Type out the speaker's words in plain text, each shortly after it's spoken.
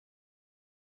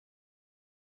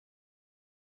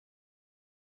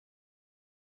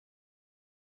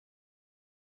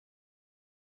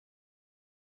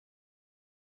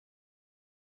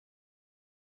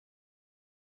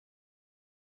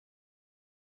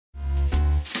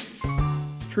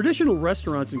Traditional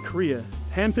restaurants in Korea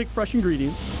handpick fresh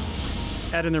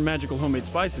ingredients, add in their magical homemade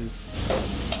spices,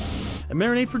 and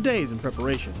marinate for days in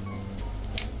preparation.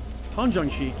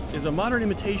 Hanjeongshik is a modern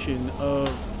imitation of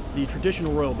the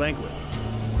traditional royal banquet.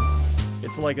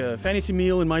 It's like a fantasy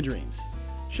meal in my dreams.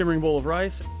 Shimmering bowl of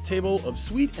rice, table of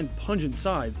sweet and pungent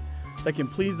sides that can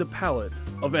please the palate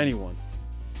of anyone.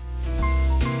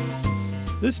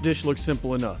 This dish looks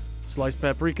simple enough. Sliced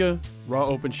paprika, raw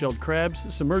open-shelled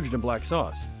crabs submerged in black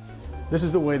sauce. This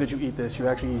is the way that you eat this. You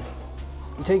actually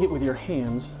take it with your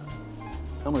hands.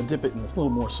 I'm gonna dip it in a little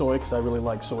more soy because I really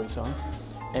like soy sauce.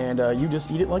 And you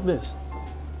just eat it like this.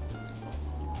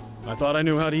 I thought I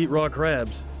knew how to eat raw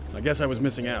crabs. I guess I was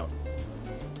missing out.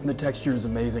 The texture is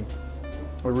amazing.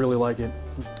 I really like it.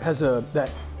 It has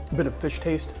that bit of fish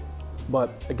taste, but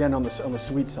again on the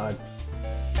sweet side.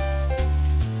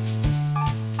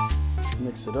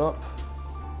 Mix it up.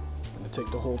 I'm gonna take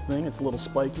the whole thing. It's a little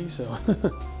spiky, so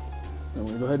I'm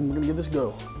gonna go ahead and we're gonna give this a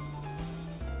go.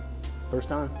 First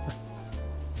time.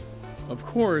 Of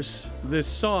course, this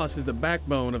sauce is the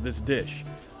backbone of this dish,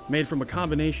 made from a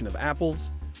combination of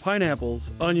apples, pineapples,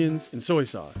 onions, and soy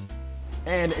sauce.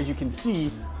 And as you can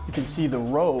see the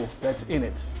roe that's in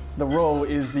it. The roe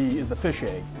is the fish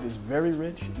egg. It is very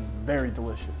rich and very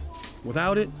delicious.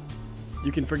 Without it,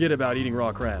 you can forget about eating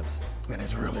raw crabs. And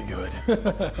it's really good.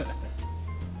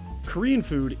 Korean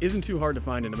food isn't too hard to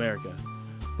find in America,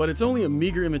 but it's only a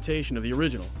meager imitation of the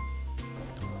original.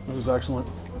 This is excellent.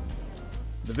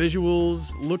 The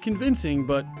visuals look convincing,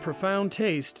 but profound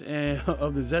taste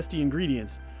of the zesty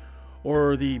ingredients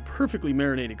or the perfectly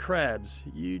marinated crabs,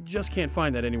 you just can't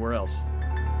find that anywhere else.